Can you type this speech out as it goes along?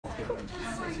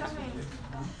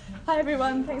Hi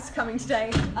everyone, thanks for coming today.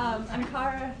 I'm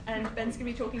Cara and Ben's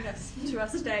going to be talking to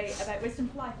us today about wisdom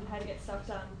for life and how to get stuff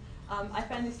done. I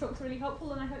found these talks really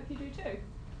helpful and I hope you do too.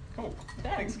 Cool.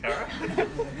 Ben. Thanks, Cara.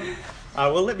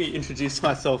 Well, let me introduce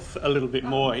myself a little bit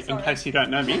more in case you don't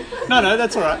know me. No,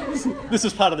 that's all right. This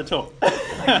is part of the talk.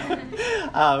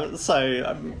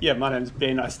 My name's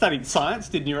Ben. I studied science,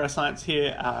 did neuroscience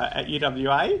here at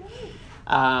UWA.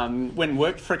 Went and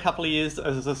worked for a couple of years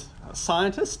as a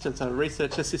scientist, as a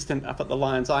research assistant up at the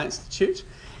Lions Eye Institute.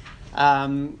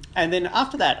 And then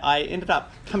after that, I ended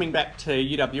up coming back to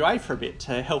UWA for a bit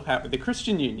to help out with the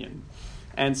Christian Union.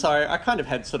 And so I kind of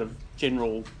had sort of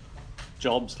general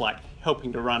jobs like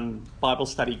helping to run Bible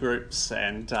study groups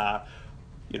and,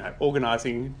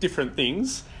 organising different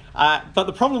things. But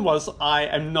the problem was I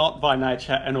am not by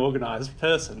nature an organised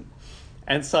person.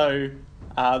 And so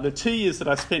the 2 years that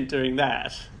I spent doing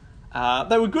that,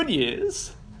 they were good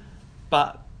years,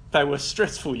 but they were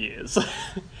stressful years.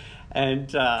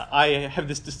 And I have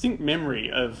this distinct memory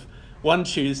of one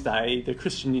Tuesday, the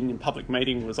Christian Union public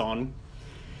meeting was on,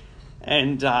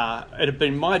 and it had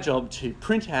been my job to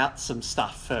print out some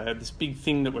stuff for this big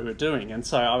thing that we were doing. And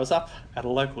so I was up at a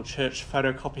local church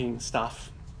photocopying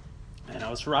stuff, and I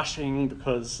was rushing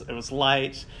because it was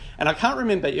late. And I can't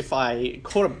remember if I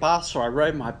caught a bus or I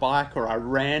rode my bike or I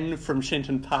ran from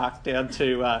Shenton Park down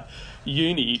to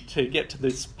uni to get to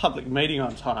this public meeting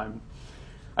on time.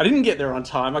 I didn't get there on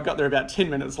time. I got there about 10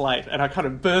 minutes late and I kind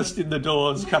of burst in the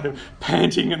doors, kind of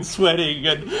panting and sweating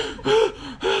and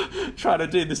trying to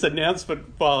do this announcement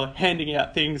while handing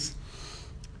out things.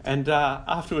 And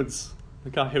afterwards, the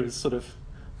guy who was sort of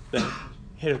the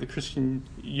head of the Christian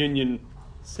Union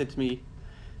said to me,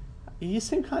 "You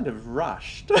seem kind of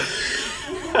rushed."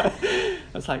 I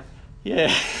was like, "Yeah."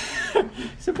 He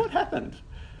said, "What happened?"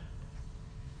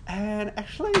 And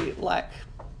actually,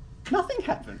 nothing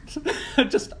happened.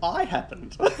 Just I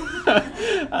happened.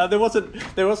 There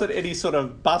wasn't any sort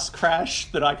of bus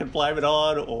crash that I could blame it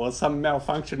on or some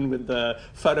malfunction with the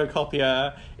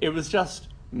photocopier. It was just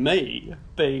me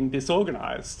being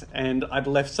disorganised, and I'd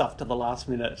left stuff to the last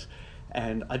minute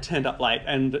and I turned up late.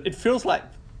 And it feels like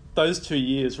those 2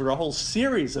 years were a whole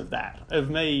series of that, of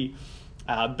me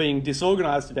being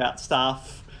disorganised about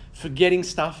stuff, forgetting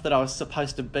stuff that I was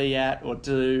supposed to be at or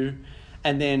do,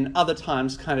 and then other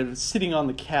times kind of sitting on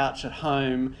the couch at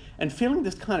home and feeling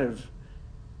this kind of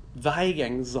vague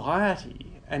anxiety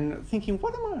and thinking,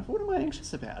 what am I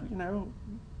anxious about?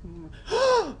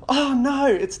 Oh no,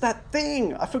 it's that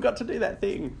thing. I forgot to do that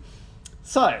thing.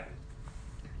 So,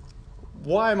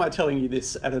 why am I telling you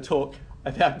this at a talk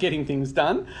about getting things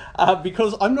done?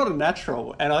 Because I'm not a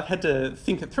natural and I've had to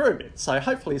think it through a bit. So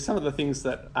hopefully some of the things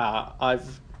that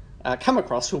I've come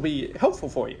across will be helpful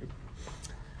for you.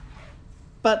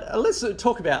 But let's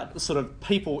talk about sort of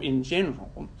people in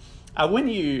general. When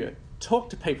you talk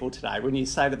to people today, when you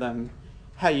say to them,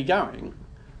 "How are you going?"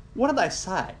 what do they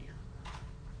say?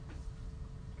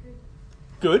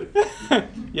 Good?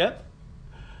 Yep.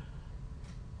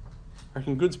 I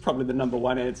reckon good's probably the number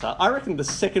one answer. I reckon the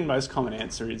second most common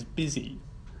answer is busy.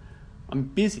 I'm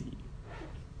busy.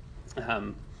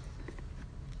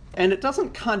 And it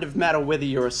doesn't kind of matter whether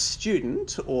you're a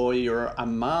student or you're a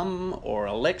mum or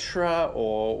a lecturer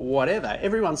or whatever.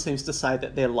 Everyone seems to say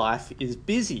that their life is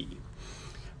busy.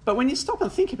 But when you stop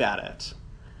and think about it,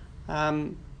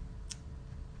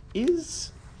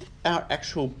 is our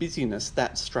actual busyness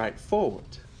that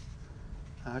straightforward?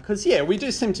 Because, we do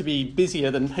seem to be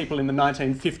busier than people in the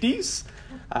 1950s.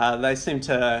 They seem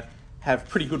to have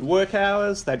pretty good work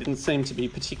hours. They didn't seem to be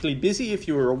particularly busy. If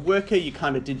you were a worker, you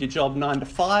kind of did your job 9 to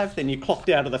 5, then you clocked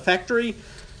out of the factory.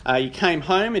 You came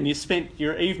home and you spent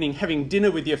your evening having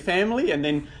dinner with your family, and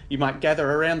then you might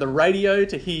gather around the radio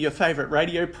to hear your favourite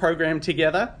radio program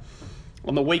together.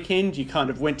 On the weekend, you kind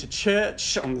of went to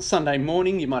church. On the Sunday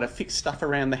morning, you might have fixed stuff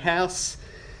around the house.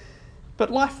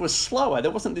 But life was slower.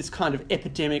 There wasn't this kind of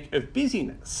epidemic of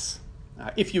busyness.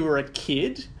 If you were a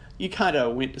kid, you kind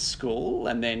of went to school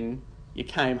and then you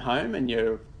came home and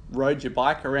you rode your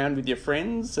bike around with your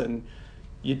friends and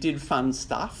you did fun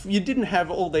stuff. You didn't have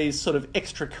all these sort of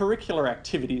extracurricular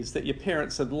activities that your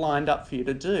parents had lined up for you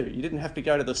to do. You didn't have to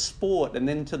go to the sport and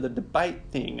then to the debate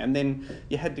thing, and then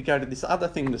you had to go to this other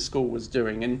thing the school was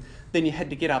doing, and then you had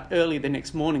to get up early the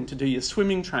next morning to do your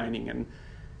swimming training, and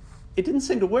it didn't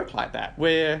seem to work like that.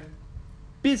 We're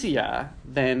busier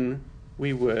than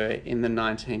we were in the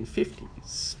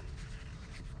 1950s.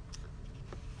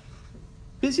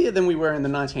 Busier than we were in the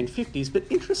 1950s, but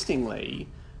interestingly,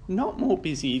 not more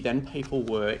busy than people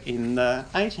were in the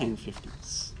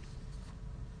 1850s.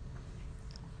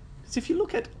 Because if you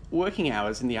look at working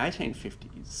hours in the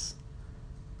 1850s,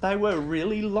 they were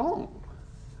really long.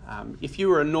 If you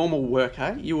were a normal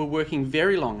worker, you were working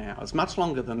very long hours, much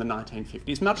longer than the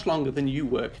 1950s, much longer than you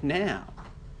work now.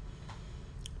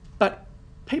 But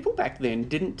people back then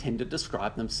didn't tend to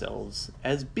describe themselves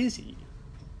as busy.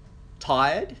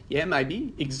 Tired, yeah,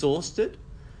 maybe, exhausted,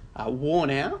 worn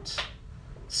out,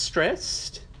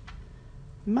 stressed,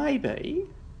 maybe,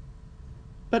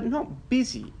 but not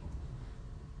busy.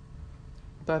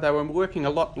 Though they were working a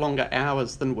lot longer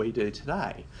hours than we do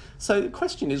today. So the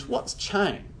question is, what's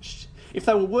changed? If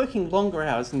they were working longer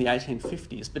hours in the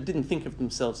 1850s but didn't think of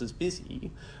themselves as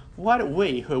busy, why do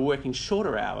we, who are working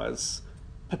shorter hours,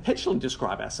 perpetually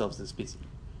describe ourselves as busy?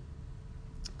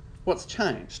 What's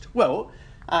changed? Well,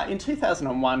 in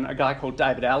 2001, a guy called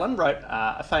David Allen wrote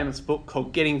a famous book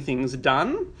called Getting Things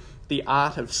Done, The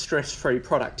Art of Stress-Free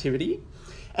Productivity.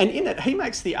 And in it, he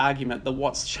makes the argument that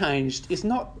what's changed is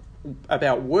not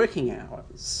about working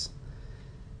hours.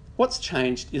 What's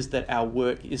changed is that our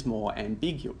work is more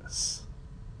ambiguous.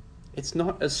 It's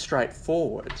not as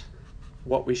straightforward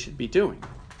what we should be doing.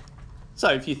 So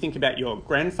if you think about your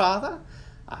grandfather,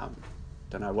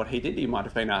 don't know what he did, he might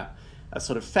have been a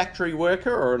sort of factory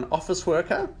worker or an office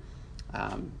worker,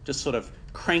 just sort of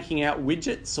cranking out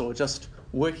widgets or just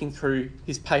working through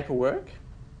his paperwork.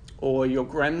 Or your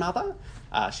grandmother,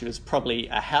 she was probably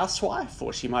a housewife,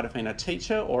 or she might have been a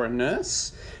teacher or a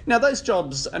nurse. Now, those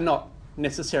jobs are not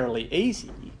necessarily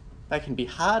easy. They can be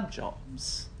hard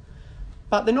jobs,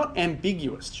 but they're not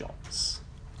ambiguous jobs.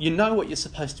 You know what you're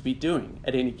supposed to be doing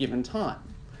at any given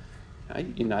time.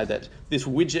 You know that this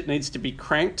widget needs to be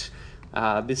cranked,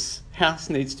 this house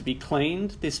needs to be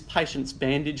cleaned, this patient's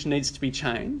bandage needs to be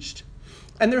changed.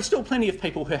 And there are still plenty of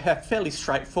people who have fairly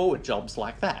straightforward jobs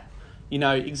like that. You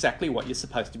know exactly what you're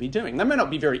supposed to be doing. They may not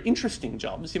be very interesting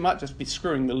jobs. You might just be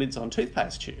screwing the lids on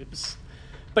toothpaste tubes.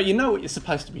 But you know what you're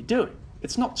supposed to be doing.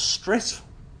 It's not stressful.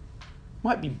 It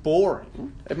might be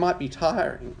boring. It might be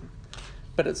tiring.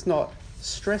 But it's not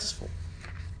stressful.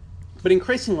 But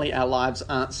increasingly, our lives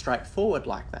aren't straightforward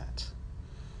like that.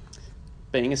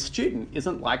 Being a student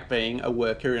isn't like being a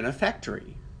worker in a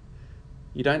factory.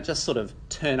 You don't just sort of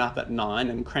turn up at 9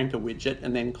 and crank a widget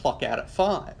and then clock out at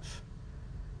 5.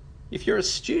 If you're a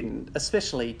student,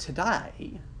 especially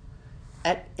today,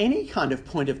 at any kind of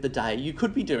point of the day, you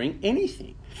could be doing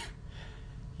anything.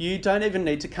 You don't even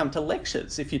need to come to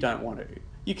lectures if you don't want to.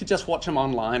 You could just watch them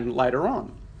online later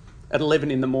on. At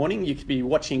 11 in the morning, you could be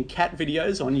watching cat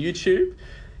videos on YouTube.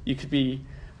 You could be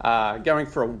going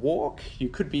for a walk. You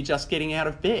could be just getting out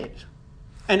of bed.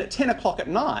 And at 10 o'clock at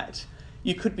night,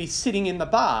 you could be sitting in the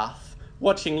bath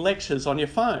watching lectures on your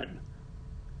phone.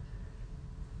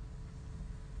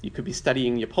 You could be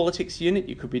studying your politics unit,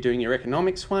 you could be doing your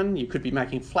economics one, you could be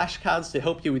making flashcards to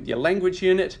help you with your language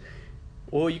unit,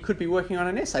 or you could be working on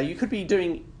an essay. You could be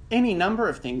doing any number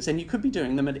of things, and you could be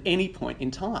doing them at any point in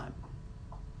time.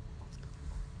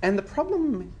 And the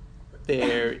problem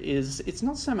there is it's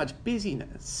not so much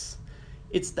busyness,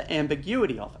 it's the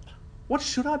ambiguity of it. What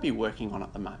should I be working on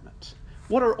at the moment?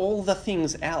 What are all the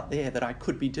things out there that I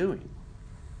could be doing?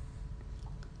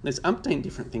 There's umpteen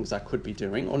different things I could be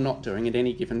doing or not doing at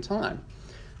any given time.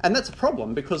 And that's a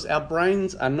problem because our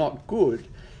brains are not good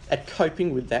at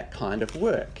coping with that kind of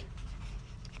work.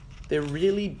 They're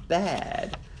really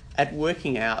bad at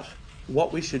working out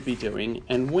what we should be doing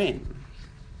and when.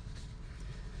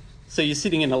 So you're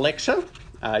sitting in a lecture,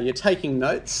 you're taking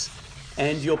notes,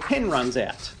 and your pen runs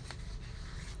out.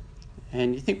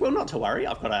 And you think, well, not to worry,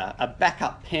 I've got a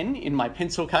backup pen in my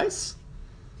pencil case.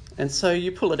 And so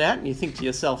you pull it out and you think to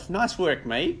yourself, nice work,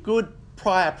 me, good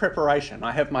prior preparation.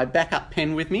 I have my backup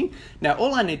pen with me. Now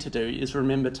all I need to do is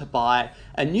remember to buy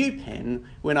a new pen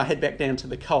when I head back down to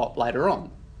the co-op later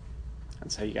on. And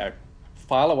so you go,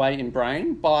 file away in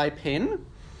brain, buy pen.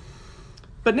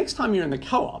 But next time you're in the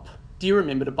co-op, do you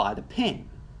remember to buy the pen?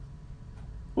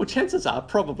 Well, chances are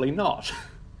probably not.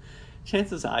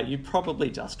 Chances are you probably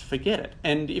just forget it.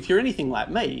 And if you're anything like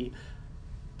me,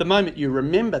 the moment you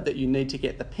remember that you need to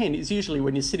get the pen is usually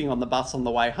when you're sitting on the bus on the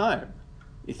way home.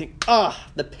 You think,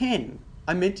 the pen.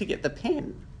 I meant to get the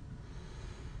pen.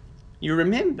 You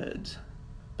remembered,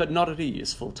 but not at a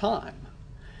useful time.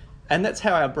 And that's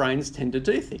how our brains tend to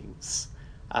do things.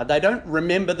 They don't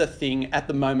remember the thing at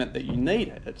the moment that you need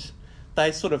it.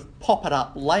 They sort of pop it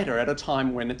up later at a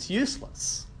time when it's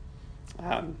useless.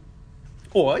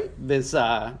 Or there's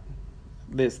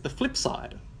the flip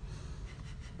side.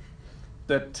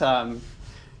 That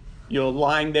you're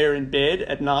lying there in bed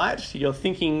at night, you're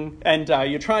thinking, and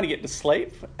you're trying to get to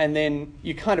sleep, and then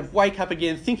you kind of wake up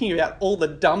again thinking about all the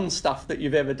dumb stuff that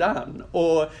you've ever done.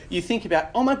 Or you think about,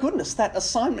 oh my goodness, that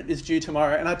assignment is due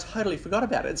tomorrow and I totally forgot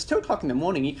about it. It's 2 o'clock in the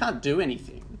morning, you can't do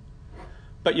anything.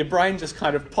 but your brain just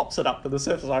kind of pops it up to the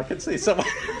surface. I can see someone,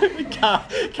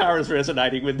 Kara's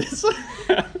resonating with this.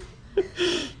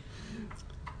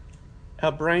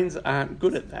 Our brains aren't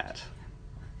good at that.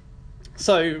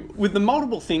 So with the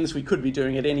multiple things we could be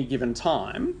doing at any given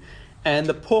time, and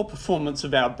the poor performance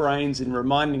of our brains in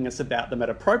reminding us about them at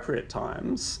appropriate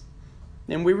times,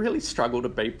 then we really struggle to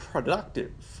be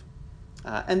productive.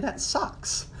 And that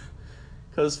sucks.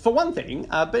 Because for one thing,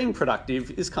 being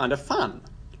productive is kind of fun.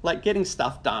 Like getting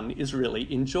stuff done is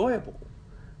really enjoyable.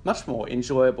 Much more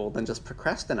enjoyable than just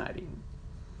procrastinating.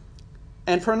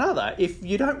 And for another, if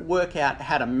you don't work out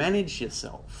how to manage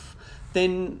yourself,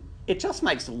 then it just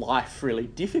makes life really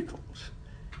difficult.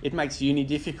 It makes uni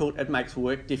difficult, it makes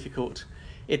work difficult,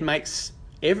 it makes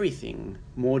everything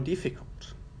more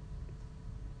difficult.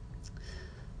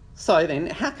 So then,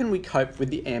 how can we cope with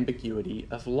the ambiguity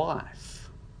of life?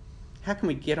 How can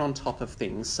we get on top of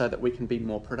things so that we can be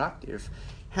more productive?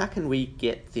 How can we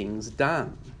get things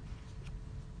done?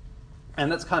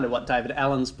 And that's kind of what David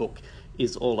Allen's book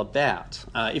is all about.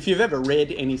 If you've ever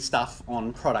read any stuff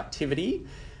on productivity,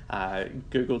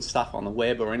 Googled stuff on the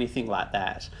web or anything like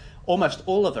that, almost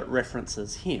all of it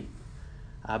references him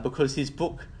because his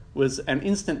book was an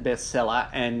instant bestseller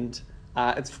and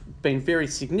it's been very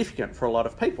significant for a lot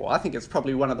of people. I think it's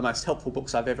probably one of the most helpful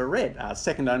books I've ever read,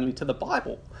 second only to the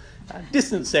Bible.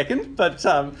 Distant second, but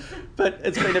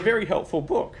it's been a very helpful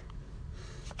book.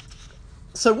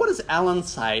 So what does Allen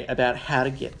say about how to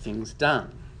get things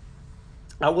done?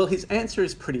 Well, his answer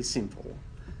is pretty simple.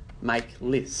 Make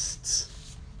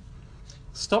lists.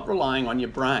 Stop relying on your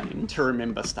brain to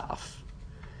remember stuff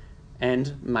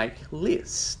and make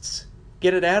lists.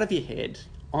 Get it out of your head,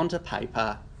 onto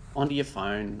paper, onto your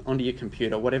phone, onto your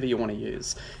computer, whatever you want to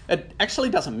use. It actually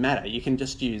doesn't matter. You can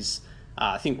just use,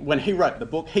 I think when he wrote the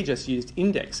book, he just used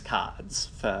index cards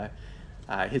for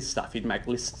his stuff. He'd make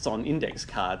lists on index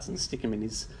cards and stick them in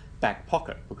his back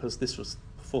pocket because this was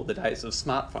before the days of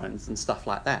smartphones and stuff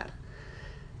like that.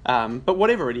 But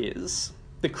whatever it is,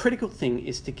 the critical thing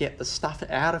is to get the stuff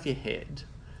out of your head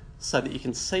so that you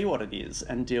can see what it is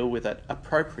and deal with it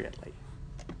appropriately,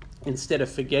 instead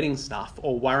of forgetting stuff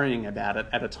or worrying about it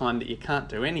at a time that you can't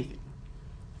do anything.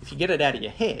 If you get it out of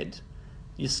your head,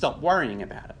 you stop worrying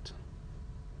about it.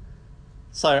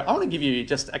 So I want to give you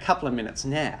just a couple of minutes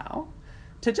now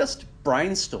to just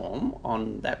brainstorm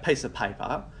on that piece of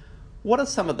paper. What are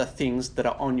some of the things that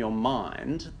are on your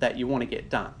mind that you want to get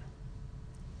done?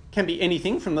 Can be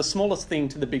anything from the smallest thing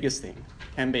to the biggest thing.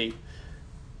 Can be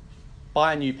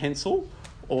buy a new pencil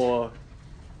or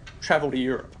travel to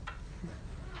Europe.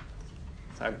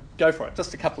 So go for it,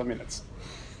 just a couple of minutes.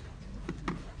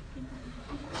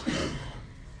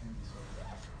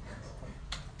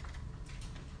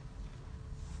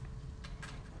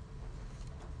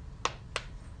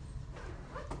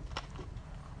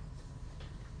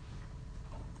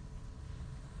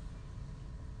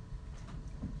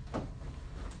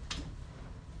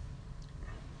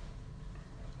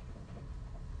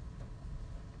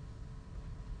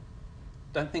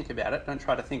 Don't think about it. Don't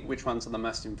try to think which ones are the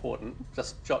most important.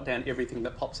 Just jot down everything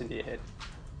that pops into your head.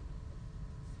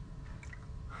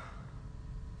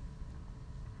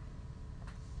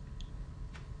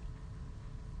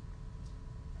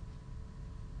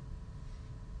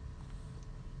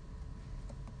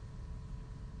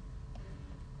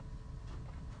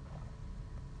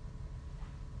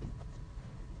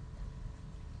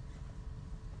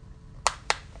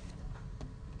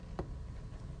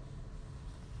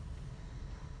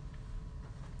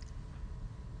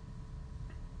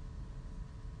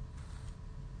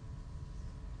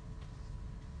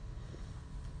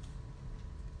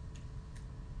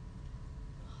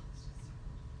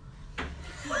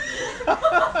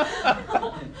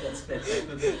 That's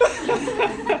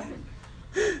fantastic.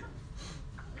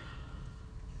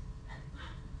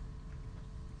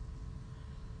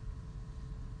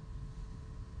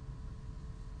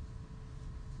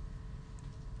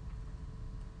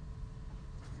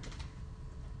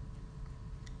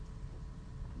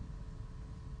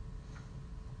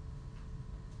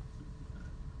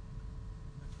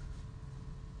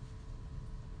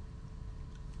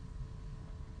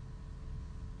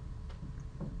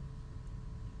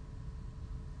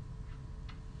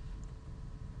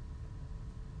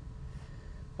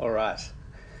 All right.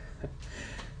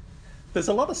 There's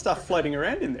a lot of stuff floating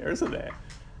around in there, isn't there?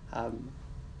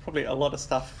 Probably a lot of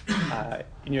stuff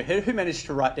in your head. Who managed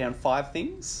to write down 5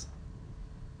 things?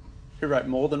 Who wrote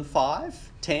more than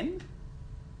 5? 10?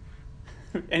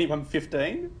 Anyone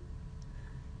 15?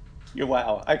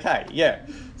 Wow. Okay, yeah.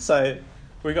 So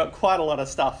we've got quite a lot of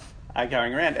stuff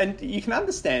going around. And you can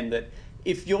understand that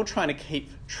if you're trying to keep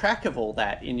track of all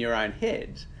that in your own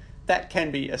head, that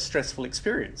can be a stressful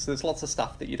experience. There's lots of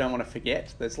stuff that you don't want to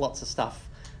forget. There's lots of stuff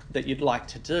that you'd like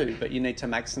to do, but you need to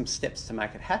make some steps to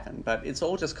make it happen. But it's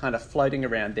all just kind of floating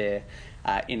around there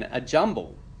in a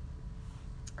jumble.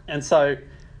 And so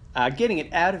getting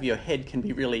it out of your head can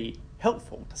be really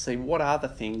helpful to see what are the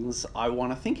things I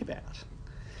want to think about.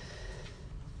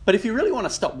 But if you really want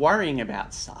to stop worrying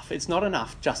about stuff, it's not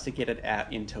enough just to get it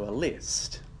out into a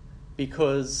list,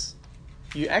 because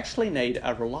you actually need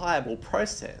a reliable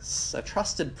process, a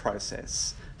trusted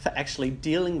process for actually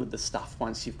dealing with the stuff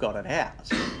once you've got it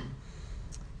out.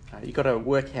 You've got to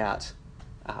work out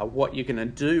what you're going to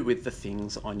do with the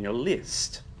things on your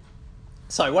list.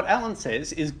 So what Alan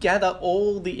says is gather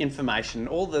all the information,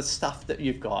 all the stuff that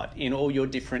you've got in all your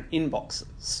different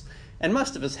inboxes. And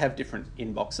most of us have different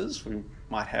inboxes. We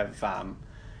might have,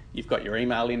 you've got your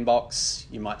email inbox,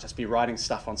 you might just be writing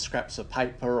stuff on scraps of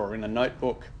paper or in a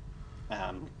notebook.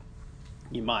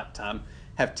 You might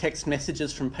have text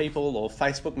messages from people or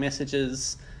Facebook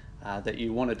messages that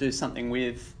you want to do something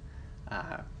with.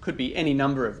 Could be any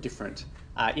number of different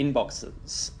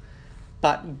inboxes.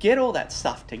 But get all that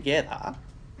stuff together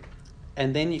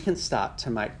and then you can start to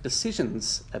make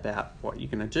decisions about what you're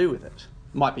going to do with it.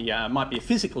 Might be a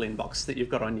physical inbox that you've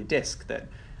got on your desk that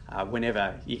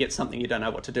whenever you get something you don't know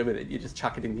what to do with it, you just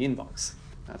chuck it in the inbox.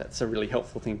 That's a really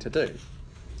helpful thing to do.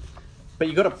 But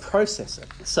you've got to process it.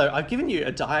 So I've given you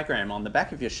a diagram on the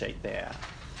back of your sheet there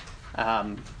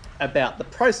about the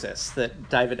process that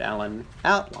David Allen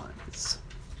outlines.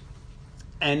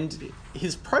 And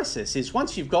his process is,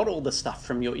 once you've got all the stuff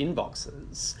from your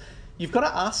inboxes, you've got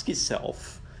to ask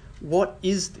yourself, what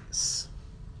is this?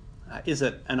 Is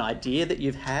it an idea that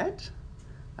you've had?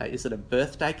 Is it a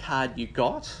birthday card you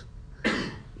got?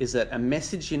 Is it a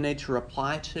message you need to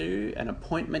reply to, an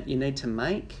appointment you need to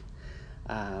make,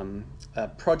 a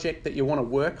project that you want to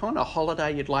work on, a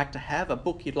holiday you'd like to have, a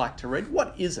book you'd like to read?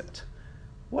 What is it?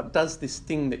 What does this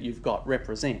thing that you've got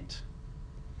represent?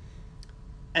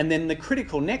 And then the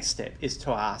critical next step is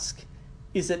to ask,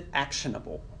 is it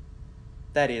actionable?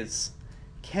 That is,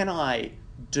 can I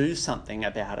do something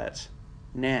about it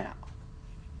now?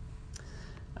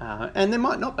 And there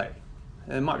might not be.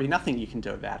 There might be nothing you can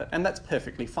do about it, and that's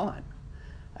perfectly fine.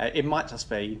 It might just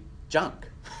be junk.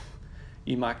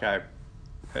 You might go,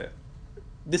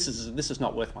 this is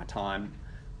not worth my time,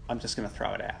 I'm just going to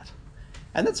throw it out.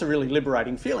 And that's a really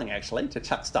liberating feeling, actually, to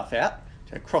chuck stuff out,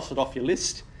 to cross it off your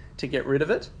list, to get rid of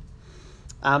it.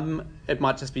 It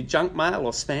might just be junk mail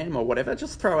or spam or whatever,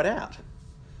 just throw it out.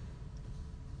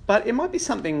 But it might be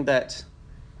something that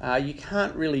you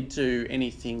can't really do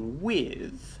anything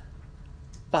with,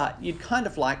 but you'd kind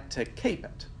of like to keep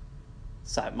it.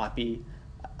 So it might be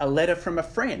a letter from a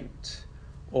friend,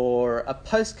 or a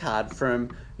postcard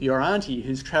from your auntie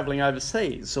who's travelling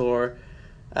overseas, or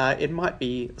it might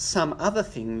be some other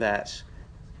thing that,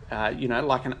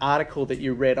 like an article that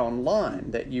you read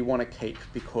online that you want to keep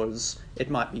because it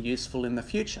might be useful in the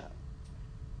future.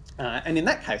 And in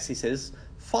that case, he says,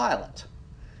 file it.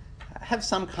 Have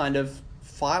some kind of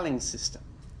filing system.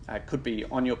 It could be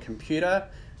on your computer.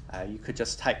 You could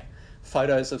just take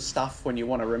photos of stuff when you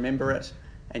want to remember it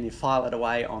and you file it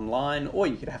away online, or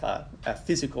you could have a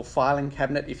physical filing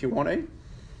cabinet if you want to.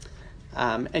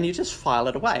 And you just file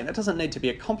it away. And it doesn't need to be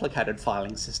a complicated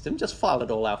filing system, just file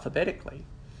it all alphabetically.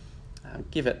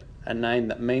 Give it a name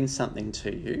that means something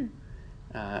to you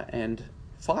and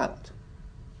file it.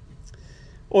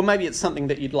 Or maybe it's something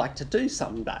that you'd like to do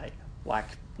someday, like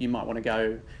you might want to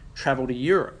go travel to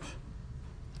Europe.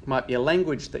 It might be a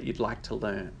language that you'd like to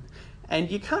learn.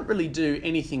 And you can't really do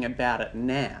anything about it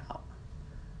now,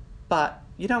 but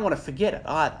you don't want to forget it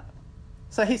either.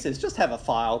 So he says, just have a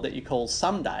file that you call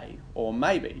someday or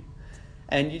maybe,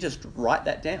 and you just write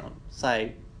that down.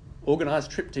 Say, organise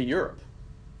trip to Europe,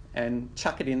 and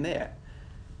chuck it in there.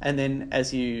 And then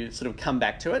as you sort of come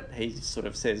back to it, he sort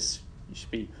of says you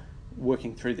should be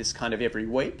working through this kind of every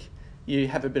week. You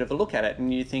have a bit of a look at it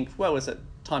and you think, well, is it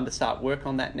time to start work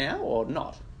on that now or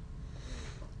not?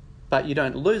 But you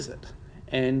don't lose it,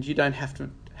 and you don't have to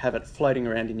have it floating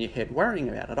around in your head worrying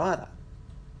about it either.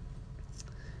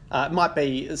 It might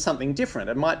be something different.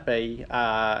 It might be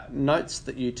notes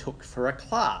that you took for a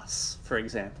class, for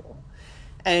example.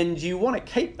 And you want to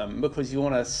keep them because you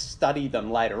want to study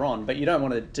them later on, but you don't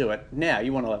want to do it now.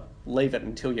 You want to leave it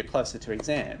until you're closer to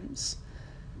exams.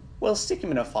 Well, stick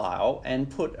them in a file and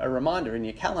put a reminder in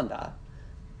your calendar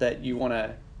that you want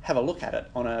to have a look at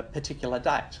it on a particular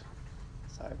date.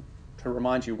 So to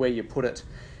remind you where you put it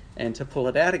and to pull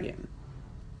it out again.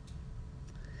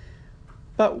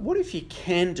 But what if you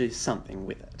can do something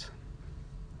with it?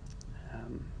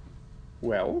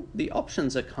 Well, the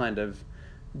options are kind of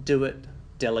do it,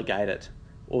 delegate it,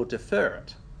 or defer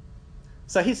it.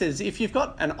 So he says if you've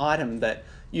got an item that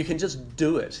you can just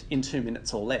do it in 2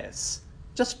 minutes or less,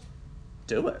 just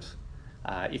do it.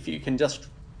 If you can just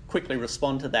quickly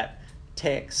respond to that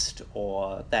text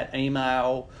or that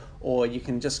email, or you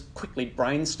can just quickly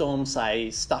brainstorm, say,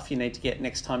 stuff you need to get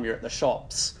next time you're at the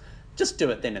shops, just do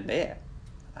it then and there.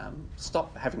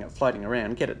 Stop having it floating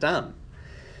around, get it done.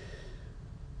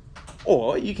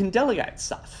 Or you can delegate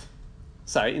stuff.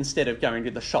 So instead of going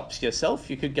to the shops yourself,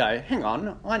 you could go, hang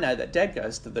on, I know that Dad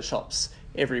goes to the shops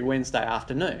every Wednesday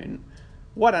afternoon.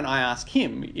 Why don't I ask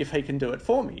him if he can do it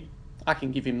for me? I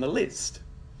can give him the list.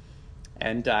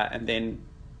 And then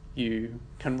you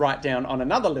can write down on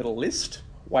another little list,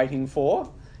 waiting for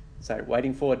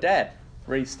Dad,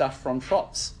 re stuff from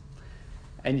shops.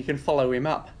 And you can follow him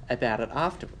up about it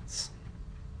afterwards.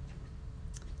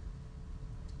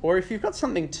 Or if you've got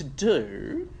something to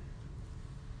do,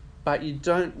 but you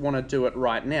don't want to do it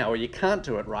right now, or you can't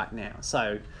do it right now,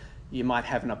 so you might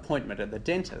have an appointment at the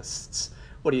dentist's,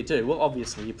 what do? Well,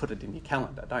 obviously you put it in your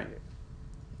calendar, don't you?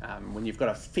 When you've got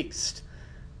a fixed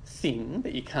thing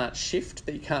that you can't shift,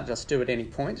 that you can't just do at any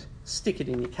point, stick it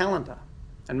in your calendar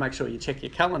and make sure you check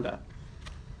your calendar.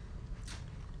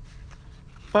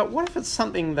 But what if it's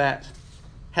something that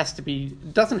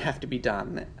doesn't have to be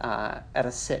done at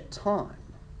a set time?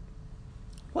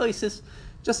 Well, he says,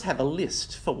 just have a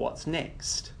list for what's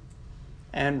next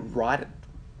and write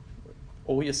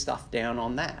all your stuff down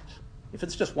on that. If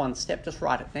it's just one step, just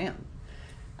write it down.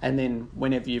 And then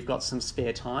whenever you've got some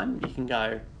spare time, you can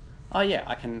go, oh yeah,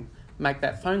 I can make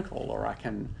that phone call, or I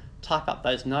can type up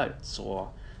those notes, or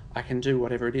I can do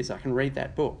whatever it is, I can read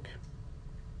that book.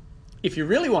 If you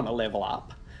really want to level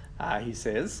up, he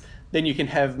says, then you can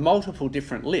have multiple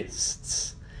different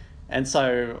lists. And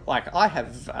so, like, I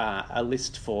have a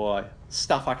list for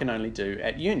stuff I can only do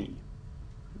at uni.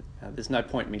 There's no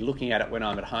point in me looking at it when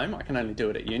I'm at home. I can only do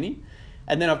it at uni.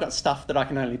 And then I've got stuff that I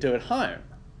can only do at home.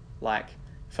 Like,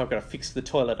 if I've got to fix the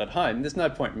toilet at home, there's no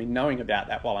point in me knowing about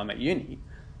that while I'm at uni.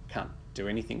 Can't do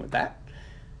anything with that.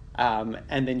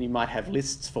 And then you might have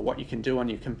lists for what you can do on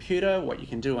your computer, what you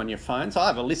can do on your phone. So I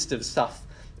have a list of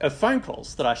phone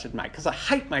calls that I should make, because I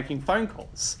hate making phone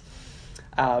calls.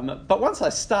 But once I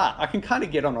start, I can kind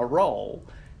of get on a roll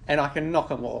and I can knock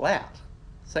them all out.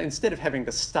 So instead of having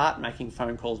to start making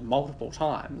phone calls multiple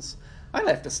times, I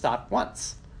only have to start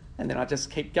once, and then I just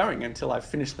keep going until I've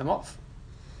finished them off.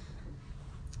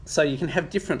 So you can have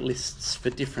different lists for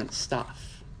different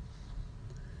stuff.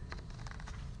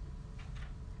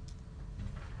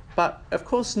 But of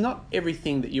course, not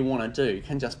everything that you want to do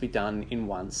can just be done in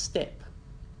one step.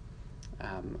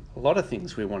 A lot of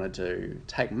things we want to do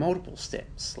take multiple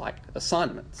steps, like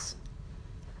assignments.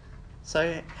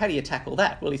 So how do you tackle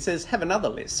that? Well, he says have another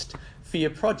list for your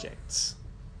projects,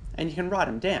 and you can write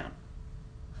them down.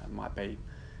 It might be,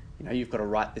 you've got to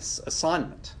write this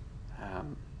assignment.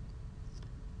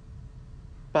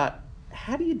 But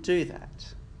how do you do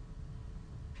that?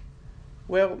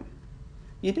 Well,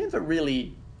 you never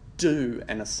really do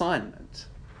an assignment.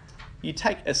 You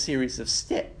take a series of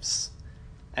steps,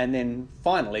 and then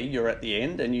finally you're at the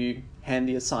end and you hand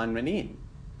the assignment in.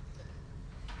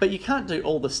 But you can't do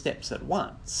all the steps at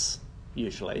once,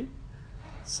 usually.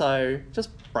 So just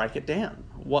break it down.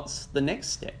 What's the next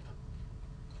step?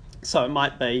 So it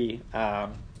might be,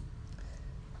 well,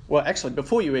 actually,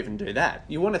 before you even do that,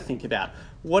 you want to think about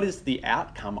what is the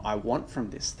outcome I want from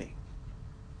this thing.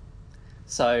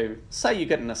 So say you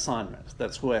get an assignment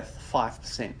that's worth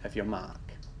 5% of your mark.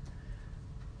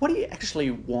 What do you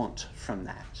actually want from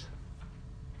that?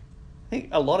 I think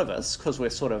a lot of us, because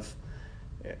we're sort of,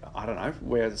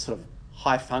 we're sort of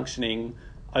high-functioning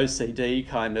OCD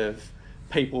kind of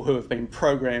people who have been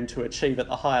programmed to achieve at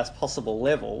the highest possible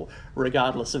level,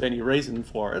 regardless of any reason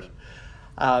for it,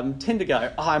 tend to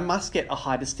go, I must get a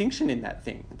high distinction in that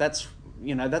thing. That's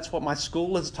what my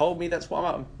school has told me. That's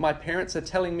what my parents are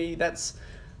telling me. That's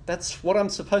what I'm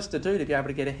supposed to do to be able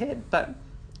to get ahead. But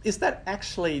is that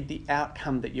actually the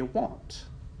outcome that you want?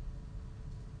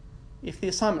 If the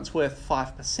assignment's worth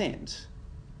 5%,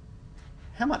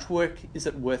 how much work is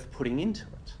it worth putting into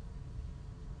it?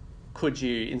 Could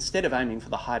you, instead of aiming for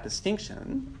the high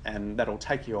distinction, and that'll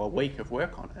take you a week of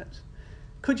work on it,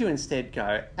 could you instead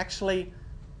go, actually,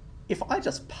 if I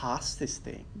just pass this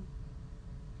thing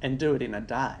and do it in a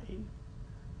day,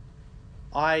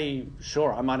 I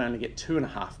might only get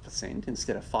 2.5%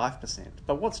 instead of 5%,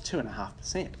 but what's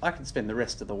 2.5%? I can spend the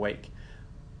rest of the week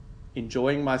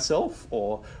enjoying myself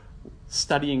or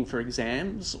studying for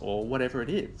exams or whatever it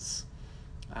is.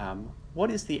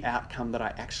 What is the outcome that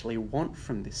I actually want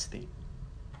from this thing?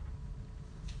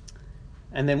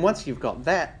 And then once you've got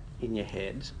that in your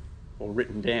head, or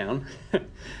written down,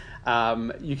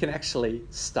 you can actually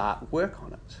start work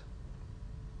on it.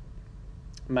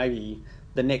 Maybe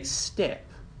the next step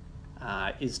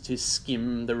is to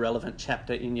skim the relevant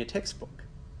chapter in your textbook.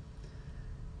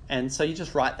 And so you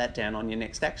just write that down on your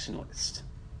next action list.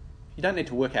 You don't need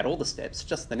to work out all the steps,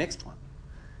 just the next one.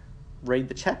 Read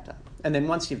the chapter. And then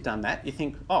once you've done that, you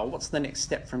think, oh, what's the next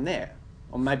step from there?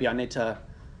 Or maybe I need to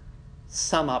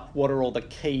sum up what are all the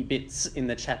key bits in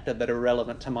the chapter that are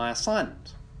relevant to my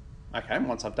assignment. Okay, and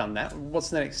once I've done that, what's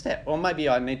the next step? Or maybe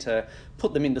I need to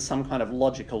put them into some kind of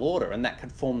logical order, and that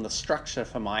could form the structure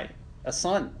for my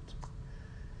assignment.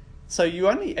 So you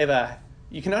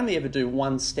can only ever do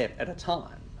one step at a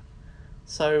time.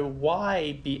 So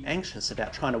why be anxious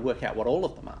about trying to work out what all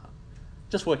of them are?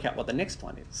 Just work out what the next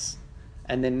one is,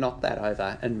 and then knock that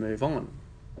over and move on.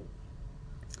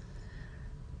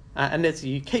 And as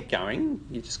you keep going,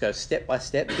 you just go step by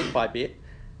step, bit by bit,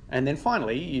 and then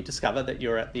finally you discover that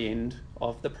you're at the end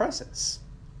of the process.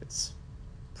 It's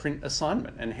print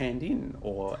assignment and hand in,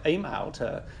 or email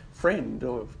to friend,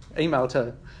 or email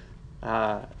to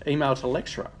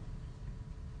lecturer.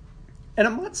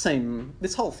 And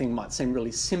this whole thing might seem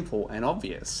really simple and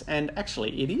obvious, and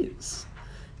actually it is.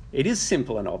 It is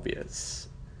simple and obvious,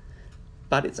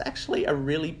 but it's actually a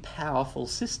really powerful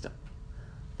system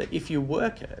that if you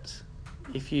work it,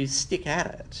 if you stick at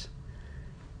it,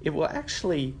 it will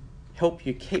actually help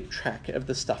you keep track of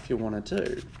the stuff you want to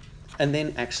do and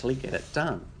then actually get it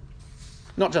done.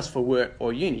 Not just for work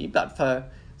or uni, but for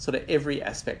sort of every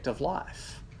aspect of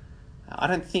life. I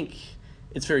don't think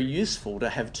it's very useful to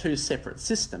have two separate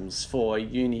systems for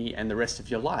uni and the rest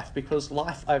of your life, because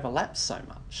life overlaps so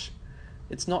much.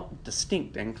 It's not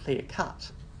distinct and clear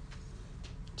cut.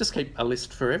 Just keep a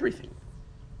list for everything.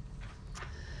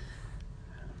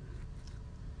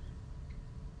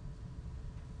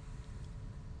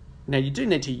 Now, you do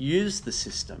need to use the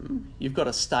system. You've got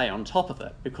to stay on top of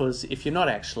it, because if you're not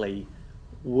actually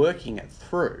working it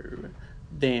through,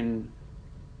 then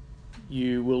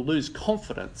you will lose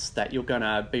confidence that you're going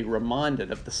to be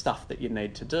reminded of the stuff that you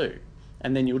need to do.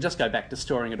 And then you'll just go back to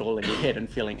storing it all in your head and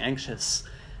feeling anxious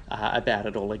about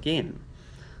it all again.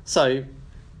 So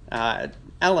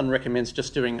Alan recommends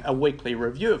just doing a weekly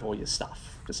review of all your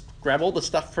stuff. Just grab all the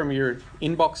stuff from your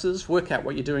inboxes, work out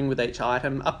what you're doing with each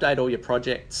item, update all your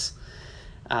projects,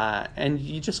 and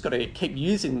you just got to keep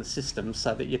using the system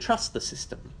so that you trust the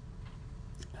system.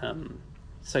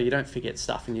 So you don't forget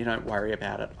stuff and you don't worry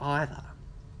about it either.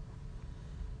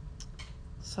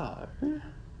 So,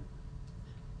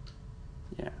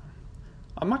 yeah.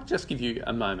 I might just give you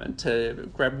a moment to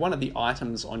grab one of the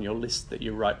items on your list that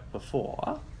you wrote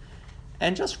before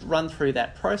and just run through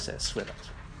that process with it.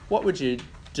 What would you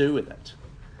do with it?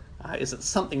 Is it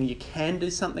something you can do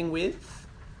something with?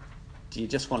 Do you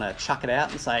just want to chuck it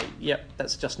out and say, yep,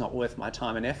 that's just not worth my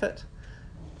time and effort?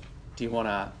 Do you want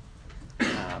to...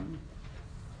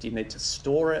 do you need to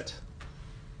store it?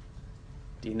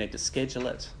 Do you need to schedule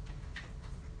it?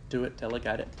 Do it,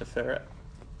 delegate it, defer it?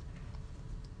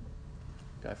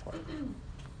 Go for it.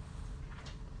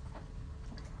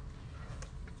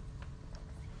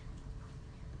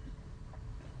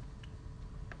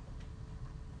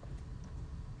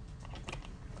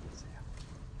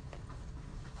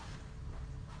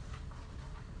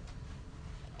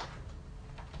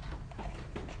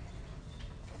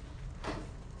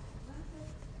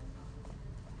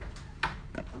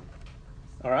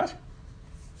 All right.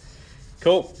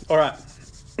 Cool. All right.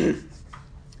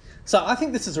 So I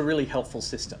think this is a really helpful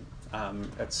system.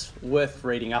 It's worth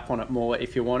reading up on it more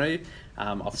if you want to.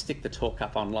 I'll stick the talk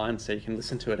up online so you can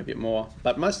listen to it a bit more.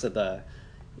 But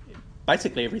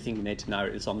basically everything you need to know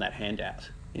is on that handout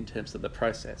in terms of the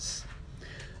process.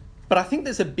 But I think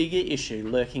there's a bigger issue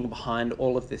lurking behind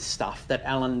all of this stuff that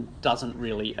Alan doesn't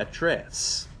really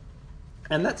address.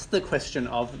 And that's the question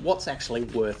of what's actually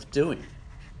worth doing.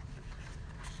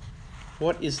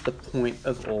 What is the point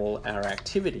of all our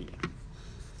activity?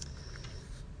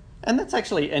 And that's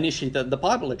actually an issue that the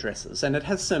Bible addresses, and it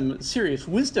has some serious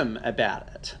wisdom about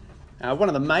it. One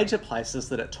of the major places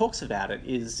that it talks about it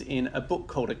is in a book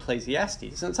called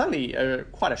Ecclesiastes, and it's only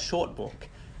quite a short book.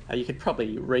 You could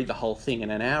probably read the whole thing in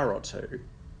an hour or two.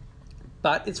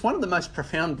 But it's one of the most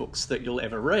profound books that you'll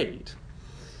ever read.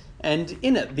 And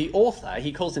in it, the author,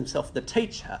 he calls himself the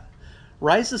teacher,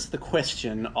 raises the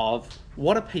question of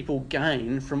what do people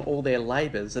gain from all their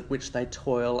labours at which they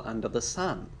toil under the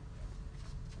sun?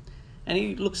 And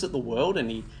he looks at the world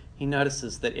and he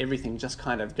notices that everything just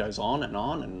kind of goes on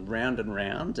and round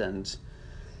and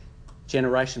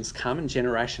Generations come and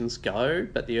generations go,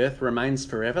 but the earth remains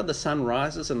forever. The sun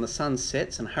rises and the sun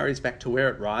sets and hurries back to where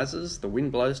it rises. The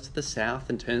wind blows to the south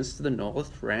and turns to the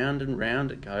north. Round and round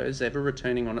it goes, ever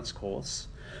returning on its course.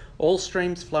 All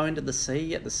streams flow into the sea,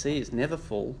 yet the sea is never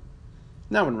full.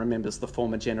 No one remembers the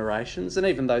former generations, and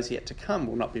even those yet to come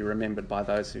will not be remembered by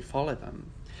those who follow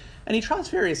them. And he tries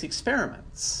various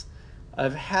experiments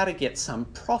of how to get some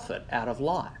profit out of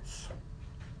life.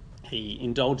 He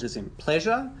indulges in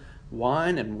pleasure,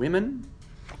 wine and women,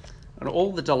 and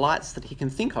all the delights that he can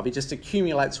think of. He just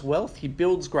accumulates wealth. He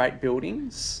builds great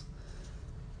buildings.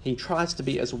 He tries to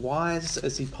be as wise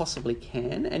as he possibly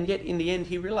can, and yet in the end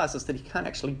he realises that he can't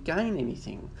actually gain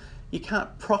anything. You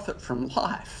can't profit from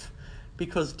life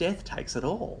because death takes it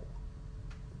all.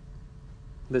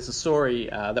 There's a story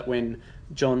that when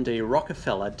John D.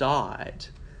 Rockefeller died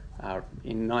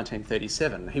in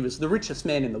 1937, he was the richest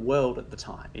man in the world at the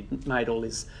time. He'd made all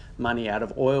his money out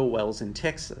of oil wells in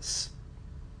Texas.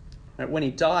 When he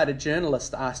died, a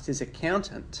journalist asked his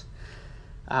accountant,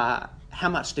 how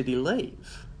much did he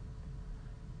leave?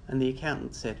 And the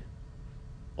accountant said,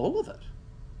 all of it.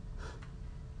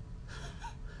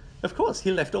 Of course,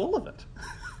 he left all of it.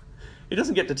 He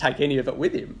doesn't get to take any of it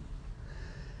with him.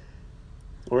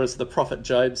 Or as the prophet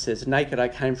Job says, naked I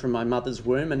came from my mother's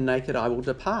womb, and naked I will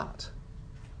depart.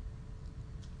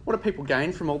 What do people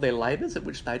gain from all their labours at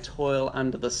which they toil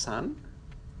under the sun?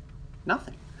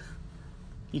 Nothing.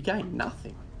 You gain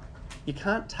nothing. You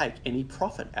can't take any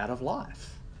profit out of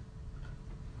life.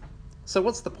 So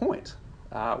what's the point?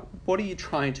 What are you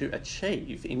trying to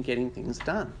achieve in getting things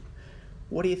done?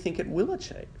 What do you think it will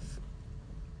achieve?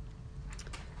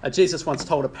 Jesus once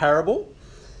told a parable.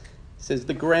 He says,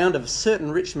 the ground of a certain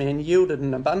rich man yielded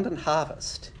an abundant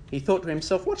harvest. He thought to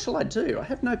himself, what shall I do? I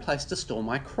have no place to store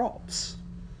my crops.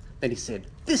 Then he said,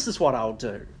 this is what I'll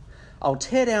do. I'll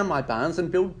tear down my barns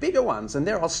and build bigger ones, and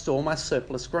there I'll store my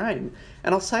surplus grain.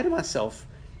 And I'll say to myself,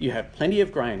 you have plenty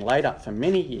of grain laid up for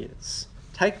many years.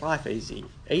 Take life easy,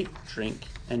 eat, drink,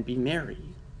 and be merry.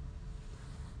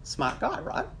 Smart guy,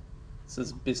 right? This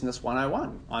is business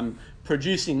 101. I'm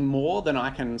producing more than I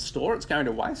can store. It's going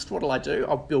to waste. What'll I do?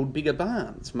 I'll build bigger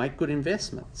barns, make good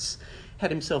investments. Had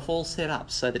himself all set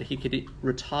up so that he could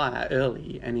retire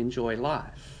early and enjoy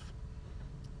life.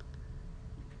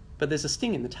 But there's a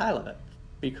sting in the tail of it,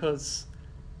 because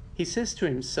he says to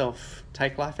himself,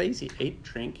 take life easy, eat,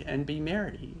 drink, and be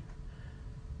merry,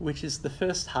 which is the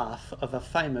first half of a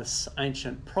famous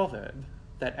ancient proverb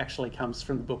that actually comes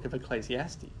from the book of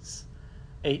Ecclesiastes.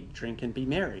 Eat, drink, and be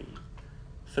merry,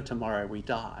 for tomorrow we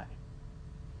die.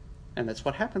 And that's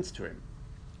what happens to him.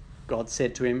 God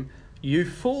said to him, you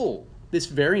fool, this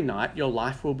very night your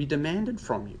life will be demanded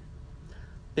from you.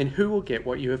 Then who will get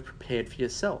what you have prepared for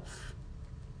yourself?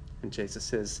 And Jesus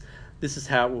says, this is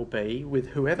how it will be with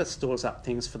whoever stores up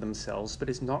things for themselves but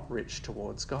is not rich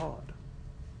towards God.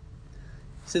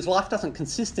 He says life doesn't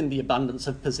consist in the abundance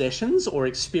of possessions or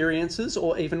experiences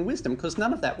or even wisdom, because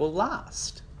none of that will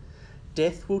last.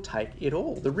 Death will take it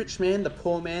all. The rich man, the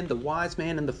poor man, the wise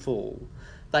man and the fool,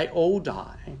 they all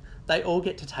die. They all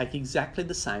get to take exactly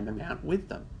the same amount with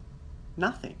them.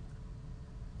 Nothing.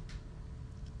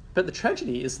 But the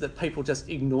tragedy is that people just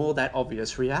ignore that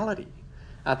obvious reality.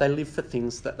 They live for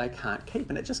things that they can't keep,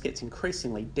 and it just gets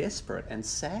increasingly desperate and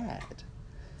sad.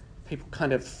 People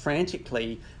kind of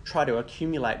frantically try to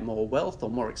accumulate more wealth or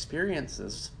more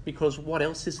experiences because what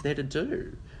else is there to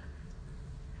do?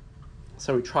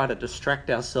 So we try to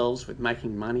distract ourselves with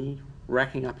making money,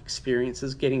 racking up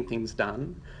experiences, getting things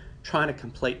done, trying to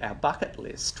complete our bucket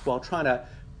list while trying to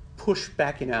push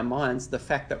back in our minds the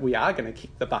fact that we are going to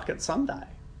kick the bucket someday.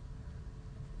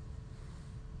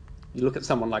 You look at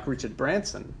someone like Richard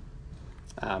Branson,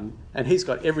 and he's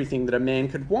got everything that a man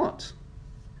could want.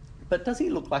 But does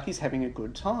he look like he's having a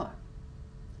good time?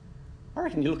 I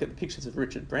reckon you look at the pictures of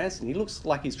Richard Branson, he looks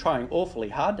like he's trying awfully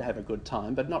hard to have a good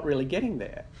time, but not really getting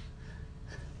there.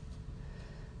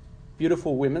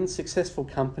 Beautiful women, successful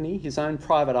company, his own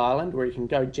private island where he can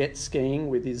go jet skiing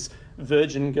with his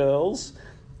virgin girls,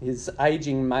 his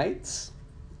ageing mates,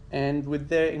 and with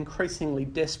their increasingly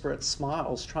desperate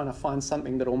smiles trying to find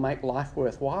something that will make life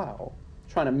worthwhile,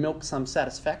 trying to milk some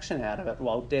satisfaction out of it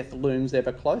while death looms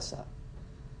ever closer.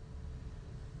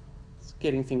 It's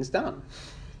getting things done.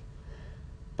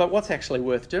 But what's actually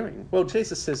worth doing? Well,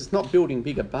 Jesus says it's not building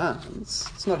bigger barns,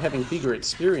 it's not having bigger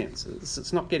experiences,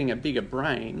 it's not getting a bigger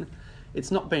brain,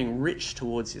 it's not being rich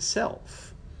towards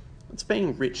yourself, it's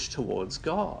being rich towards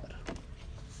God.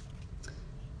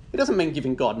 It doesn't mean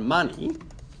giving God money,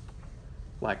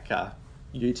 like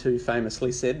U2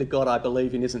 famously said, the God I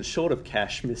believe in isn't short of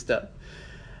cash, mister.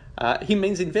 He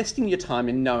means investing your time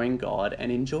in knowing God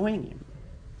and enjoying Him.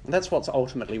 And that's what's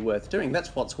ultimately worth doing.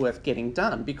 That's what's worth getting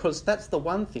done, because that's the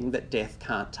one thing that death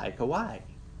can't take away.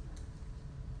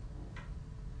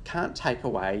 Can't take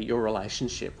away your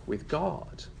relationship with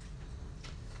God.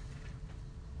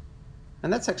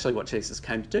 And that's actually what Jesus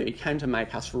came to do. He came to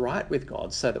make us right with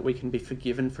God so that we can be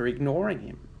forgiven for ignoring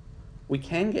Him. We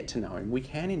can get to know Him. We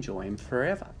can enjoy Him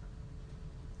forever.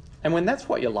 And when that's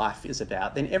what your life is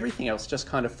about, then everything else just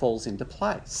kind of falls into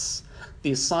place.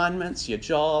 The assignments, your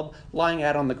job, lying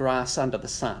out on the grass under the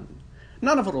sun.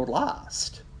 None of it will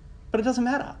last. But it doesn't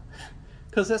matter,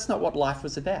 because that's not what life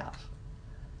was about.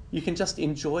 You can just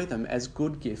enjoy them as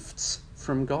good gifts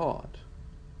from God.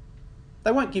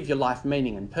 They won't give your life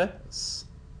meaning and purpose.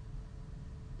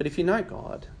 But if you know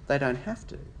God, they don't have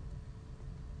to.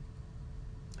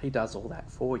 He does all that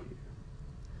for you.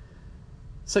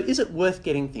 So is it worth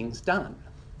getting things done?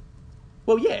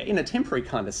 Well, yeah, in a temporary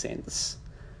kind of sense.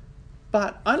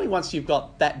 But only once you've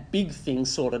got that big thing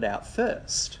sorted out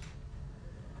first.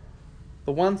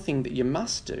 The one thing that you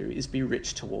must do is be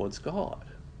rich towards God.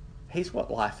 He's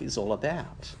what life is all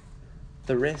about.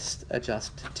 The rest are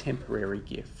just temporary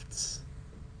gifts.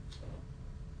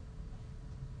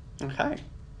 Okay.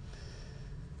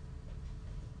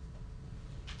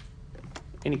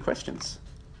 Any questions?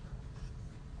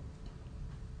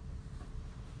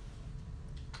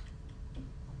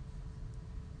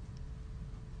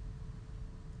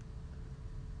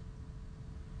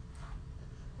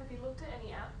 Have you looked at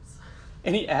any apps?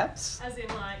 Any apps? As in,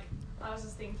 like, I was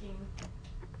just thinking.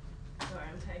 Sorry,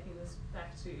 I'm taking this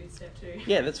back to step 2.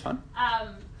 Yeah, that's fine. I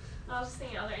was just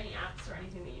thinking, are there any apps or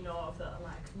anything that you know of that are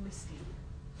like listy?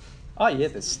 Oh yeah,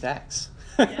 there's stacks.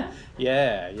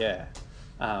 Yeah? yeah.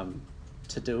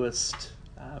 Todoist.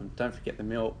 Don't forget the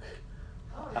milk.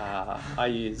 Oh, yeah. I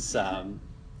use.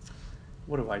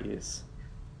 What do I use?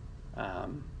 I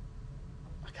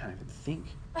can't even think.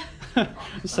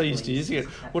 I'm so used to using it.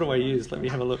 What do I use? Let me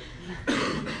have a look.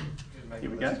 Here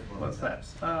we go. What's that?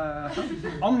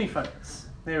 OmniFocus.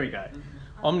 There we go.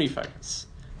 OmniFocus.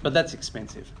 But that's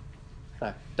expensive.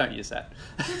 So don't use that.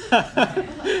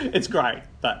 It's great,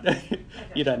 but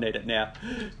you don't need it now.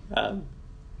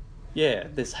 Yeah,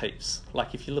 there's heaps.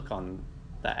 Like if you look on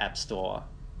the App Store,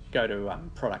 go to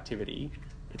productivity,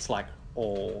 it's like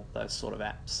all those sort of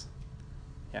apps.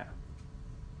 Yeah.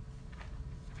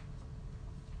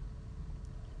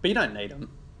 But you don't need them.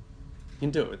 You can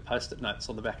do it with Post-it notes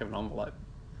on the back of an envelope.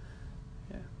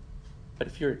 Yeah. But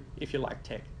if you like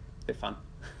tech, they're fun.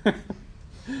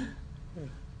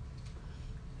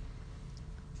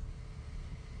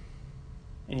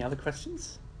 Any other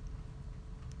questions?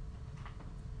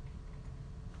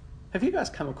 Have you guys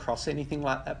come across anything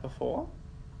like that before?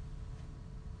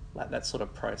 Like that sort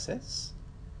of process?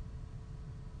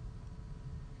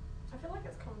 I feel like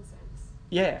it's common sense.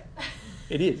 Yeah,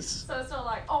 it is. So it's not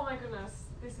like, oh my goodness,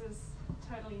 this is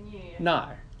totally new. No.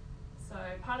 So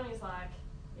part of me is like,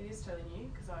 it is totally new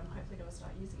because I'm hopefully going to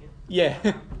start using it. Yeah.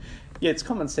 Yeah, it's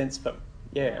common sense, but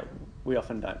yeah, we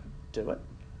often don't do it,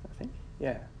 I think.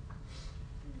 Yeah.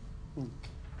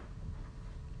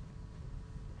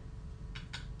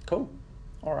 Cool.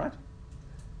 All right.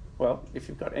 Well, if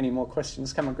you've got any more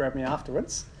questions, come and grab me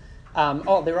afterwards.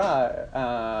 There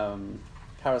are,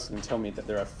 Kara's going to tell me that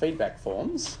there are feedback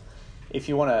forms. If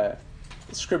you want to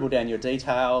scribble down your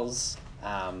details,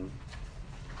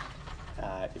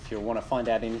 if you want to find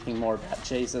out anything more about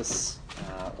Jesus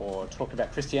or talk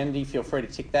about Christianity, feel free to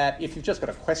tick that. If you've just got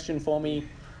a question for me,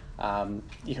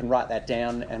 you can write that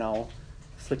down and I'll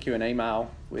flick you an email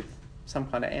with some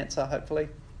kind of answer, hopefully.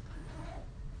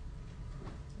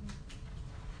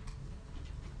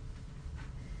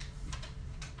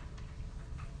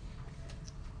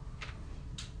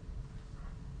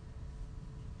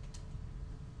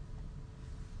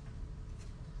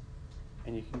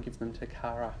 And you can give them to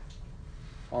Kara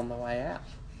on the way out.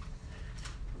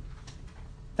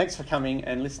 Thanks for coming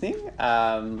and listening.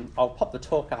 I'll pop the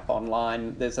talk up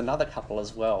online. There's another couple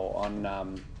as well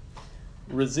on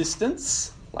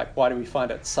resistance, like why do we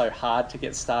find it so hard to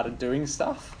get started doing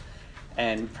stuff,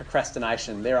 and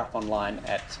procrastination. They're up online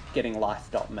at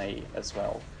gettinglife.me as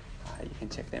well. You can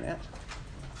check them out.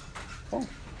 Cool.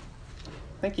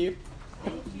 Thank you.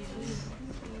 Thank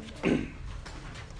you.